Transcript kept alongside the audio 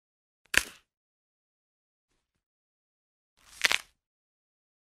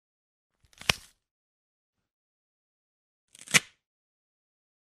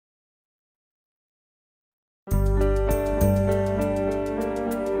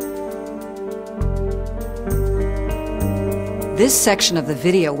This section of the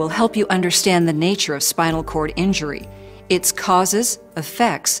video will help you understand the nature of spinal cord injury, its causes,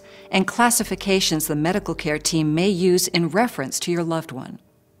 effects, and classifications the medical care team may use in reference to your loved one.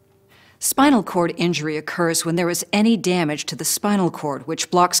 Spinal cord injury occurs when there is any damage to the spinal cord,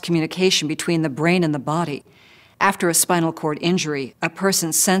 which blocks communication between the brain and the body. After a spinal cord injury, a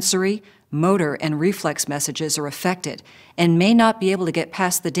person's sensory, motor, and reflex messages are affected and may not be able to get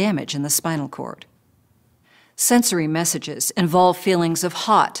past the damage in the spinal cord. Sensory messages involve feelings of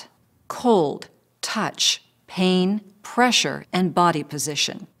hot, cold, touch, pain, pressure, and body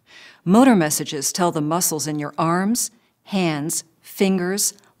position. Motor messages tell the muscles in your arms, hands,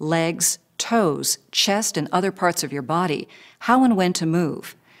 fingers, legs, toes, chest, and other parts of your body how and when to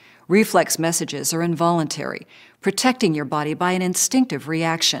move. Reflex messages are involuntary, protecting your body by an instinctive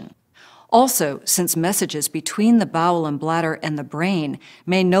reaction. Also, since messages between the bowel and bladder and the brain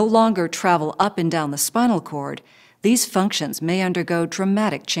may no longer travel up and down the spinal cord, these functions may undergo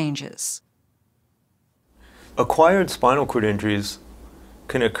dramatic changes. Acquired spinal cord injuries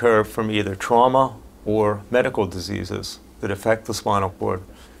can occur from either trauma or medical diseases that affect the spinal cord.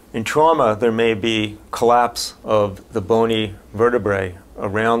 In trauma, there may be collapse of the bony vertebrae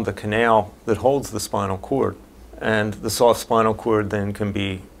around the canal that holds the spinal cord, and the soft spinal cord then can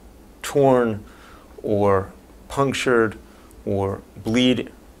be torn or punctured or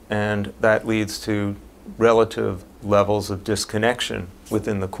bleed, and that leads to relative levels of disconnection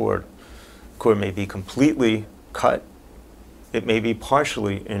within the cord. The cord may be completely cut, it may be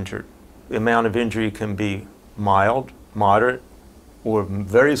partially injured. The amount of injury can be mild, moderate, or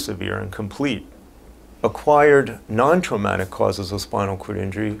very severe and complete. Acquired non-traumatic causes of spinal cord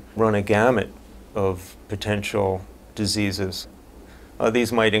injury run a gamut of potential diseases.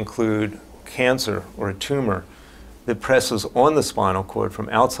 These might include cancer or a tumor that presses on the spinal cord from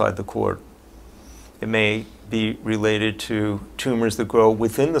outside the cord. It may be related to tumors that grow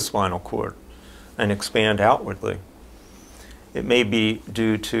within the spinal cord and expand outwardly. It may be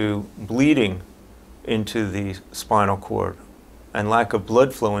due to bleeding into the spinal cord and lack of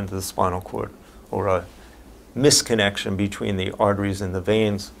blood flow into the spinal cord, or a misconnection between the arteries and the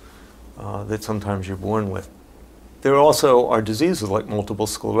veins that sometimes you're born with. There also are diseases like multiple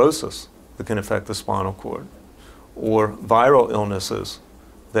sclerosis that can affect the spinal cord, or viral illnesses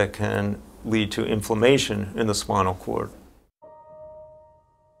that can lead to inflammation in the spinal cord.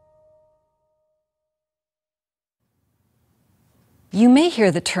 You may hear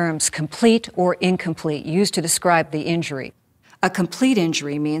the terms complete or incomplete used to describe the injury. A complete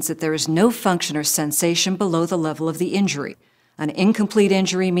injury means that there is no function or sensation below the level of the injury. An incomplete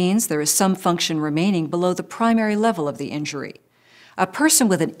injury means there is some function remaining below the primary level of the injury. A person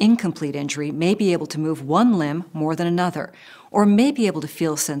with an incomplete injury may be able to move one limb more than another, or may be able to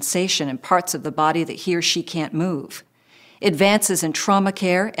feel sensation in parts of the body that he or she can't move. Advances in trauma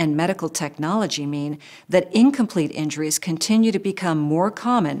care and medical technology mean that incomplete injuries continue to become more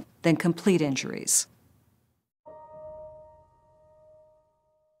common than complete injuries.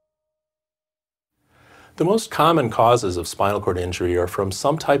 The most common causes of spinal cord injury are from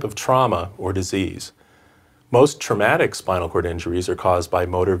some type of trauma or disease. Most traumatic spinal cord injuries are caused by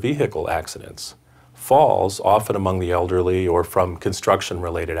motor vehicle accidents. Falls, often among the elderly or from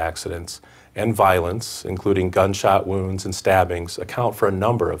construction-related accidents, and violence, including gunshot wounds and stabbings, account for a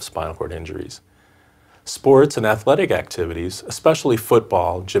number of spinal cord injuries. Sports and athletic activities, especially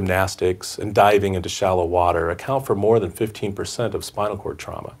football, gymnastics, and diving into shallow water, account for more than 15% of spinal cord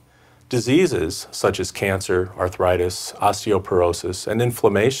trauma. Diseases such as cancer, arthritis, osteoporosis, and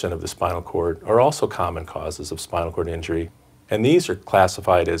inflammation of the spinal cord are also common causes of spinal cord injury, and these are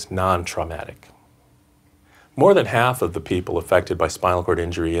classified as non-traumatic. More than half of the people affected by spinal cord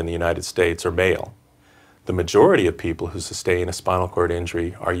injury in the United States are male. The majority of people who sustain a spinal cord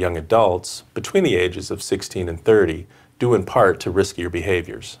injury are young adults between the ages of 16 and 30, due in part to riskier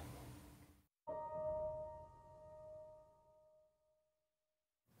behaviors.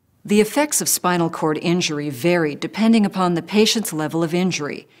 The effects of spinal cord injury vary depending upon the patient's level of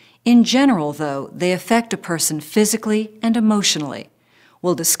injury. In general, though, they affect a person physically and emotionally.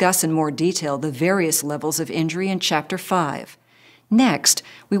 We'll discuss in more detail the various levels of injury in Chapter 5. Next,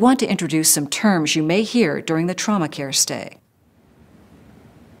 we want to introduce some terms you may hear during the trauma care stay.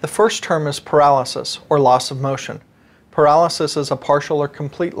 The first term is paralysis, or loss of motion. Paralysis is a partial or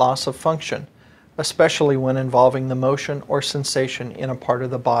complete loss of function, especially when involving the motion or sensation in a part of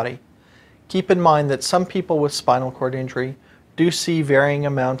the body. Keep in mind that some people with spinal cord injury do see varying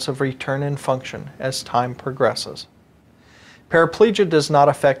amounts of return in function as time progresses. Paraplegia does not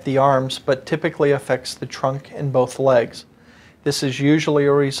affect the arms, but typically affects the trunk and both legs. This is usually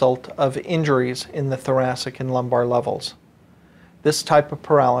a result of injuries in the thoracic and lumbar levels. This type of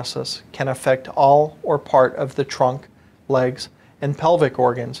paralysis can affect all or part of the trunk, legs, and pelvic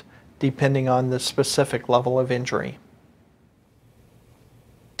organs depending on the specific level of injury.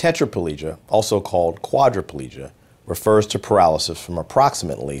 Tetraplegia, also called quadriplegia, refers to paralysis from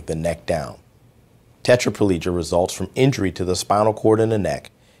approximately the neck down. Tetraplegia results from injury to the spinal cord in the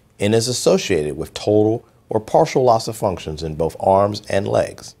neck and is associated with total or partial loss of functions in both arms and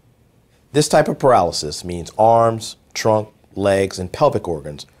legs. This type of paralysis means arms, trunk, legs, and pelvic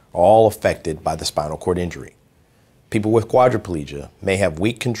organs are all affected by the spinal cord injury. People with quadriplegia may have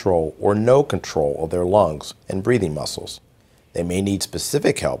weak control or no control of their lungs and breathing muscles. They may need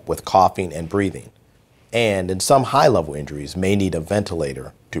specific help with coughing and breathing, and in some high-level injuries may need a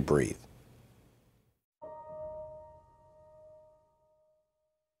ventilator to breathe.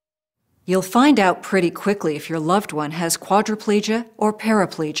 You'll find out pretty quickly if your loved one has quadriplegia or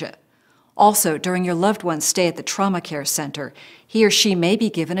paraplegia. Also, during your loved one's stay at the trauma care center, he or she may be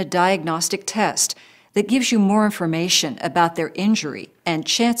given a diagnostic test that gives you more information about their injury and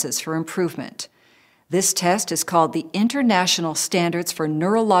chances for improvement. This test is called the International Standards for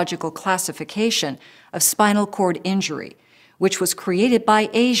Neurological Classification of Spinal Cord Injury, which was created by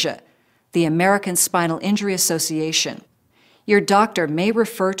ASIA, the American Spinal Injury Association. Your doctor may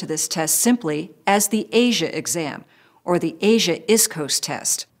refer to this test simply as the ASIA exam or the ASIA ISCOS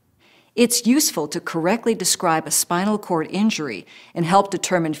test. It's useful to correctly describe a spinal cord injury and help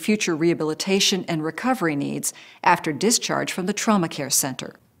determine future rehabilitation and recovery needs after discharge from the trauma care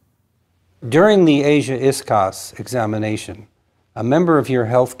center. During the ASIA ISCOS examination, a member of your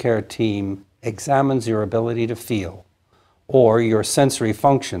healthcare team examines your ability to feel or your sensory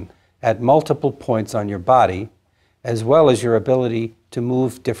function at multiple points on your body, as well as your ability to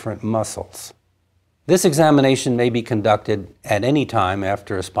move different muscles. This examination may be conducted at any time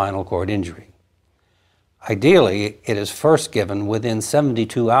after a spinal cord injury. Ideally, it is first given within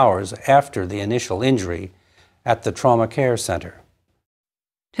 72 hours after the initial injury at the trauma care center.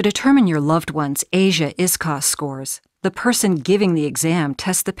 To determine your loved one's ASIA ISCOS scores, the person giving the exam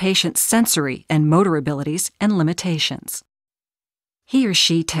tests the patient's sensory and motor abilities and limitations. He or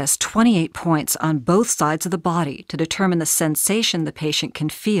she tests 28 points on both sides of the body to determine the sensation the patient can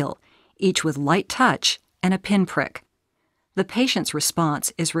feel, each with light touch and a pinprick. The patient's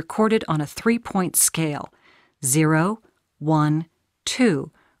response is recorded on a 3-point scale, 0, 1,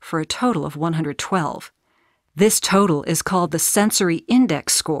 2, for a total of 112. This total is called the Sensory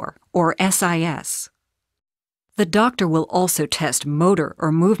Index Score, or SIS. The doctor will also test motor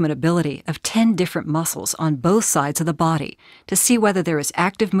or movement ability of 10 different muscles on both sides of the body to see whether there is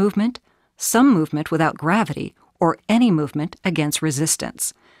active movement, some movement without gravity, or any movement against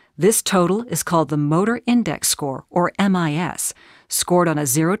resistance. This total is called the Motor Index Score, or MIS, scored on a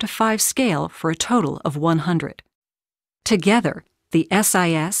 0 to 5 scale for a total of 100. Together, the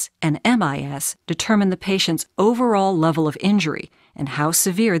SIS and MIS determine the patient's overall level of injury and how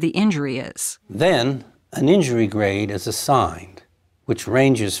severe the injury is. Then, an injury grade is assigned, which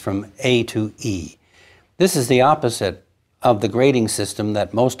ranges from A to E. This is the opposite of the grading system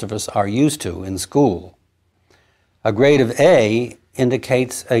that most of us are used to in school. A grade of A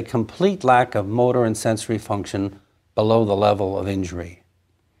indicates a complete lack of motor and sensory function below the level of injury.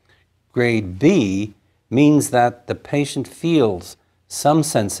 Grade B means that the patient feels some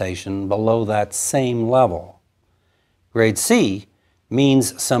sensation below that same level. Grade C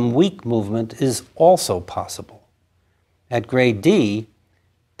means some weak movement is also possible. At grade D,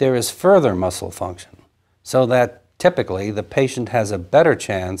 there is further muscle function, so that typically the patient has a better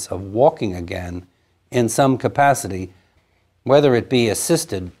chance of walking again in some capacity, whether it be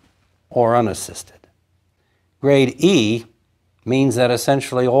assisted or unassisted. Grade E means that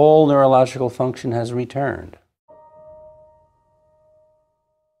essentially all neurological function has returned.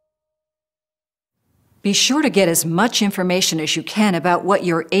 Be sure to get as much information as you can about what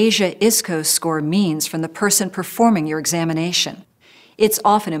your ASIA ISCOS score means from the person performing your examination. It's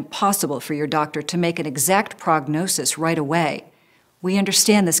often impossible for your doctor to make an exact prognosis right away. We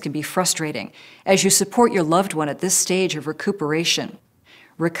understand this can be frustrating as you support your loved one at this stage of recuperation.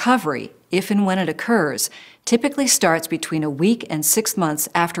 Recovery, if and when it occurs, typically starts between a week and 6 months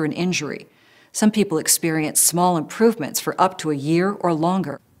after an injury. Some people experience small improvements for up to a year or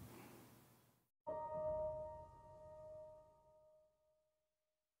longer.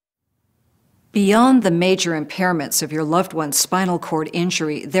 Beyond the major impairments of your loved one's spinal cord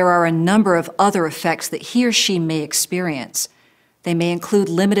injury, there are a number of other effects that he or she may experience. They may include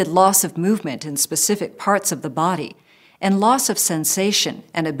limited loss of movement in specific parts of the body, and loss of sensation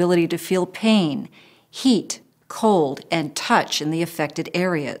and ability to feel pain, heat, cold, and touch in the affected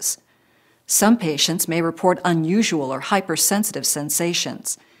areas. Some patients may report unusual or hypersensitive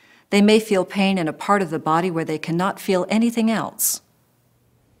sensations. They may feel pain in a part of the body where they cannot feel anything else.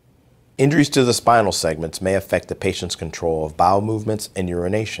 Injuries to the spinal segments may affect the patient's control of bowel movements and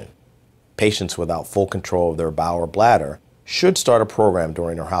urination. Patients without full control of their bowel or bladder should start a program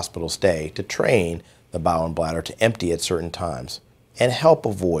during their hospital stay to train the bowel and bladder to empty at certain times and help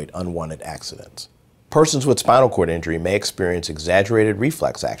avoid unwanted accidents. Persons with spinal cord injury may experience exaggerated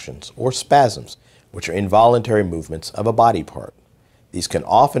reflex actions or spasms, which are involuntary movements of a body part. These can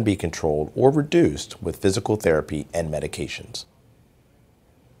often be controlled or reduced with physical therapy and medications.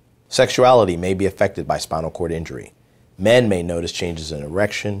 Sexuality may be affected by spinal cord injury. Men may notice changes in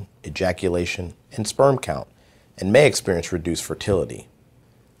erection, ejaculation, and sperm count, and may experience reduced fertility.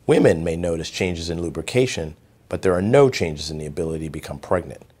 Women may notice changes in lubrication, but there are no changes in the ability to become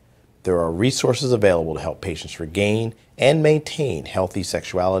pregnant. There are resources available to help patients regain and maintain healthy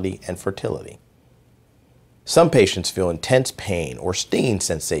sexuality and fertility. Some patients feel intense pain or stinging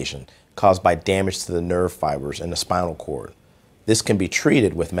sensation caused by damage to the nerve fibers in the spinal cord. This can be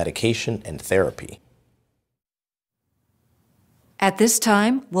treated with medication and therapy. At this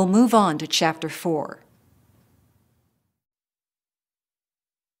time, we'll move on to Chapter 4.